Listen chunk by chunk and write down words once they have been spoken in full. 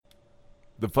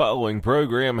The following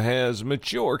program has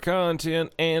mature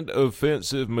content and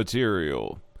offensive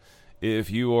material.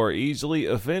 If you are easily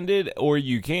offended or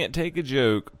you can't take a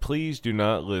joke, please do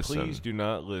not listen. Please do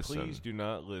not listen. Please do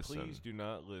not listen. Please do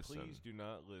not listen. Please do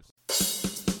not listen.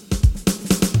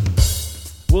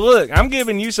 Well, look, I'm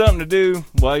giving you something to do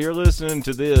while you're listening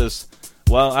to this.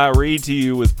 While I read to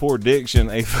you with poor diction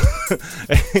a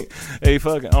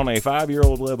fucking on a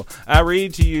 5-year-old level, I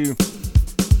read to you.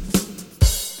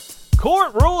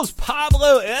 Court rules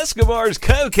Pablo Escobar's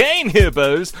cocaine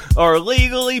hippos are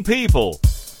legally people.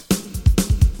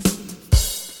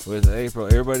 With April,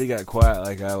 everybody got quiet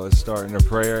like I was starting a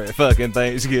prayer at fucking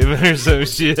Thanksgiving or some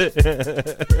shit.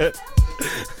 The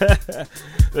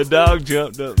dog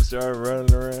jumped up and started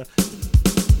running around.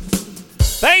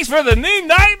 Thanks for the new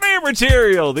nightmare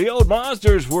material. The old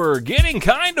monsters were getting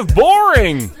kind of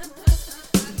boring.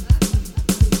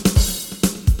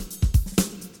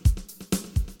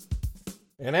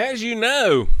 And as you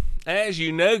know,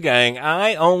 gang,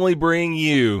 I only bring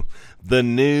you the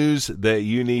news that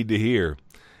you need to hear.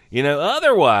 You know,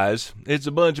 otherwise, it's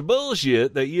a bunch of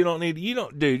bullshit that you don't need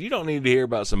to hear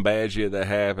about some bad shit that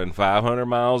happened 500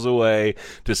 miles away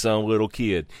to some little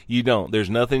kid. You don't. There's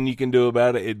nothing you can do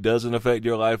about it. It doesn't affect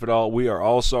your life at all. We are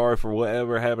all sorry for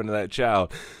whatever happened to that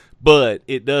child. But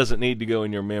it doesn't need to go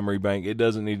in your memory bank. It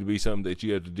doesn't need to be something that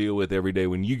you have to deal with every day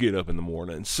when you get up in the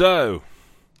morning. So,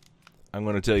 I'm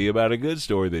going to tell you about a good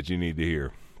story that you need to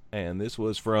hear. And this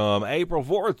was from April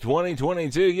 4th,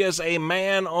 2022. Yes, a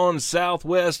man on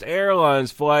Southwest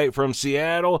Airlines flight from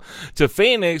Seattle to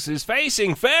Phoenix is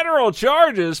facing federal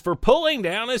charges for pulling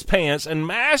down his pants and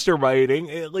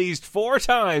masturbating at least 4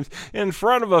 times in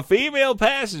front of a female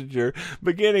passenger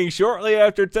beginning shortly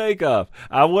after takeoff.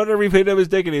 I wonder if he picked up his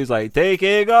dick and he was like,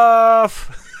 taking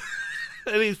off.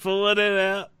 And he's pulling it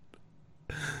out.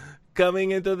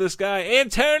 Coming into the sky.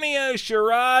 Antonio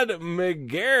Sherrod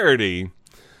McGarity.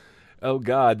 Oh,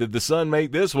 God, did the sun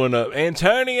make this one up?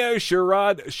 Antonio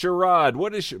Sherrod.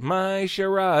 What is my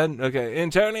Sherrod? Okay,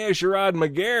 Antonio Sherrod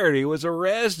McGarity was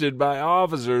arrested by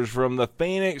officers from the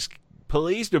Phoenix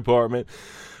Police Department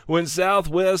when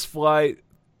Southwest Flight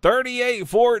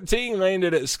 3814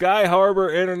 landed at Sky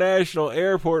Harbor International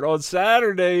Airport on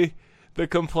Saturday. The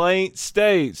complaint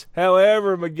states.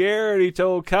 However, McGarity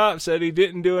told cops that he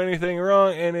didn't do anything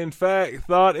wrong and, in fact,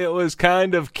 thought it was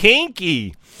kind of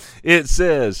kinky. It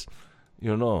says,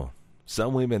 you know,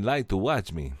 some women like to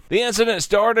watch me. The incident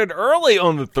started early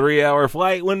on the 3-hour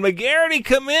flight when McGarity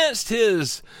commenced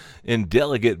his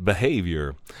indelicate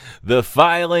behavior. The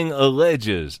filing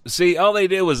alleges. See, all they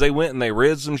did was they went and they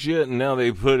read some shit, and now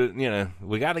they put it, you know,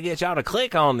 we got to get y'all to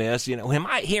click on this. You know, we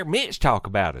might hear Mitch talk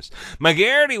about us.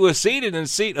 McGarity was seated in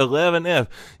seat 11F.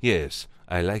 Yes,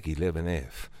 I like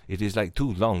 11F. It is like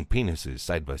 2 long penises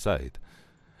side by side.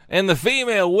 And the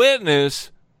female witness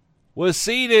was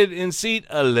seated in seat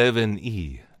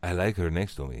 11E. I like her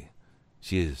next to me.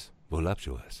 She is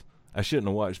voluptuous. I shouldn't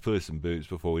have watched Puss in Boots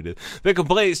before we did. The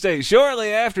complaint states,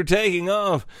 shortly after taking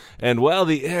off, and while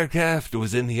the aircraft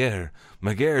was in the air,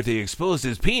 McGarity exposed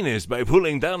his penis by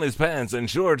pulling down his pants and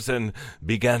shorts and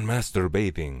began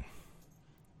masturbating.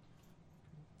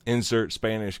 Insert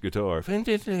Spanish guitar.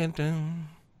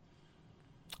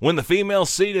 When the female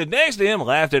seated next to him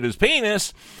laughed at his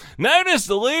penis, noticed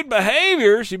the lewd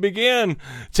behavior, she began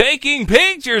taking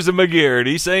pictures of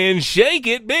McGarity, saying, shake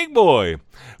it, big boy.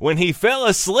 When he fell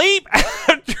asleep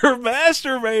after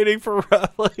masturbating for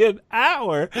roughly an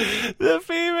hour, the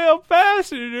female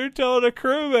passenger told a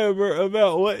crew member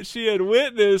about what she had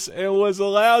witnessed and was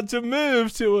allowed to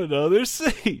move to another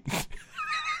seat.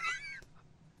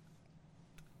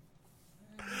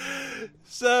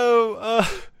 So,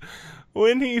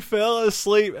 when he fell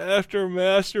asleep after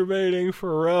masturbating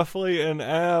for roughly an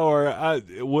hour,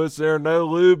 was there no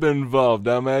lube involved?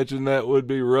 I imagine that would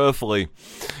be roughly.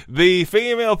 The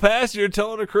female passenger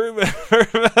told a crew member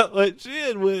about what she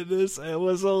had witnessed and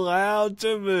was allowed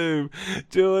to move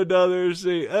to another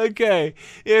seat. Okay,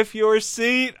 if your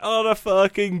seat on a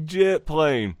fucking jet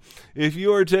plane, if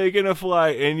you are taking a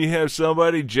flight and you have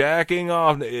somebody jacking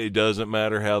off, it doesn't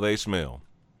matter how they smell.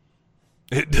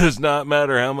 It does not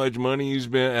matter how much money you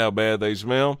spent, how bad they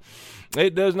smell.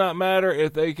 It does not matter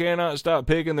if they cannot stop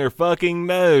picking their fucking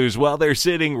nose while they're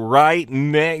sitting right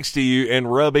next to you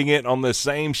and rubbing it on the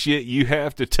same shit you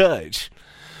have to touch.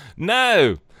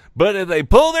 No. But if they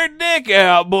pull their dick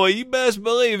out, boy, you best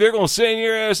believe they're going to send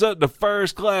your ass up to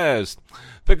first class.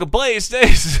 The complaint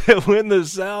states that when the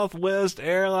Southwest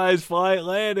Airlines flight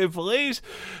landed,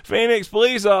 Phoenix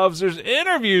police officers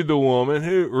interviewed the woman,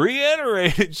 who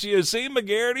reiterated she had seen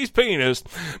McGarrity's penis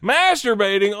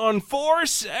masturbating on 4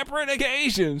 separate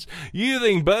occasions,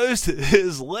 using both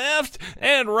his left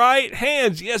and right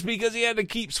hands. Yes, because he had to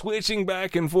keep switching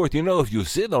back and forth. You know, if you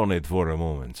sit on it for a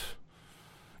moment,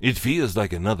 it feels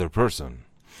like another person.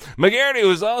 McGarrity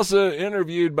was also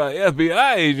interviewed by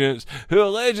FBI agents who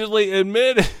allegedly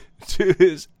admitted to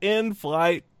his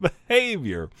in-flight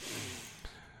behavior.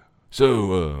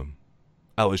 So,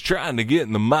 I was trying to get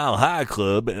in the Mile High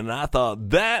Club, and I thought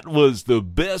that was the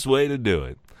best way to do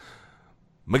it.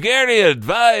 McGarrity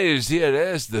advised he had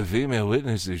asked the female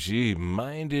witness if she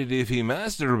minded if he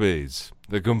masturbates,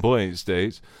 the complaint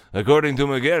states. According to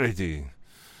McGarrity,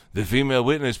 the female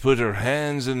witness put her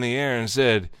hands in the air and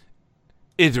said,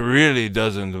 "It really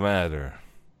doesn't matter."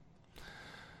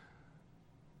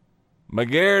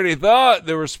 McGarrity thought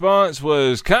the response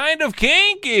was kind of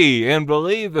kinky and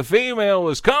believed the female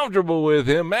was comfortable with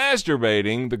him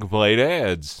masturbating, the complaint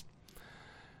adds.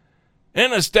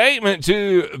 In a statement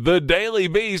to the Daily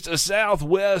Beast, a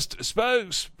Southwest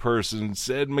spokesperson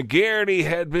said McGarrity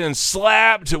had been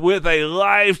slapped with a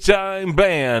lifetime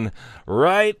ban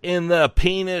right in the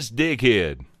penis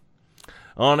dickhead.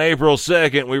 On April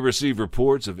 2nd, we received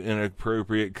reports of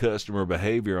inappropriate customer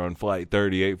behavior on Flight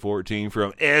 3814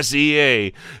 from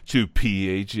SEA to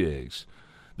PHX.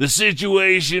 The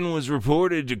situation was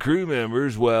reported to crew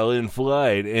members while in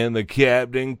flight, and the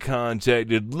captain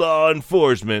contacted law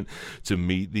enforcement to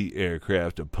meet the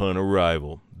aircraft upon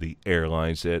arrival, the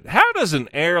airline said. How does an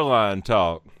airline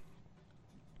talk?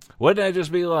 Wouldn't that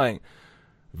just be like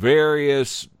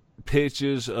various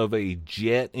pitches of a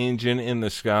jet engine in the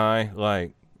sky,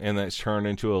 and that's turned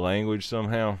into a language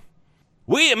somehow?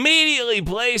 We immediately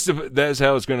placed that's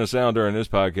how it's going to sound during this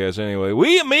podcast anyway.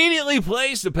 We immediately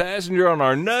placed the passenger on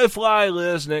our no-fly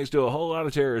list next to a whole lot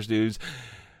of terrorist dudes,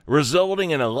 resulting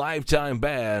in a lifetime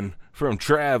ban from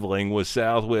traveling with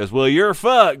Southwest. Well, you're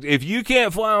fucked. If you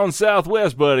can't fly on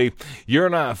Southwest, buddy, you're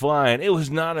not flying. It was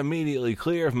not immediately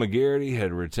clear if McGarrity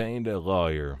had retained a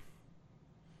lawyer.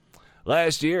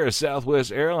 Last year, a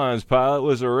Southwest Airlines pilot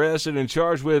was arrested and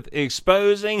charged with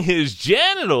exposing his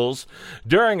genitals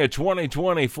during a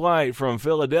 2020 flight from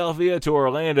Philadelphia to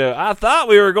Orlando. I thought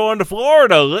we were going to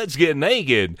Florida. Let's get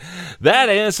naked. That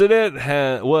incident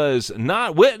was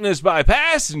not witnessed by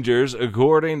passengers,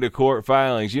 according to court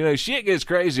filings. You know, shit gets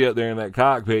crazy up there in that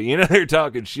cockpit. You know, they're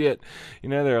talking shit. You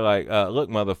know, they're like, look,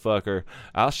 motherfucker,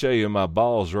 I'll show you my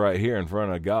balls right here in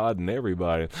front of God and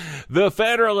everybody. The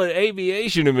Federal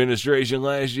Aviation Administration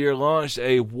last year launched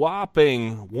a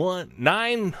whopping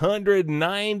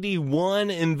 991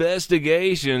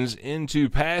 investigations into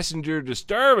passenger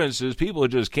disturbances. People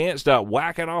just can't stop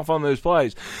whacking off on those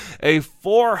flights. A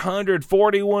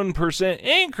 441%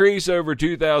 increase over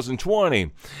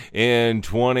 2020. In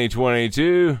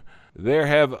 2022, there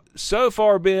have so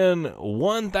far been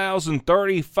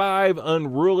 1,035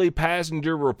 unruly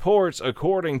passenger reports,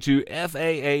 according to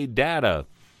FAA data.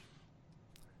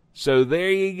 So there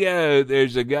you go.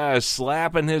 There's a guy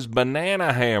slapping his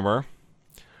banana hammer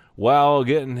while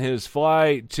getting his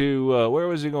flight to, where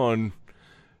was he going?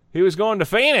 He was going to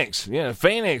Phoenix. Yeah,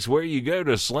 Phoenix, where you go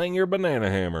to sling your banana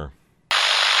hammer.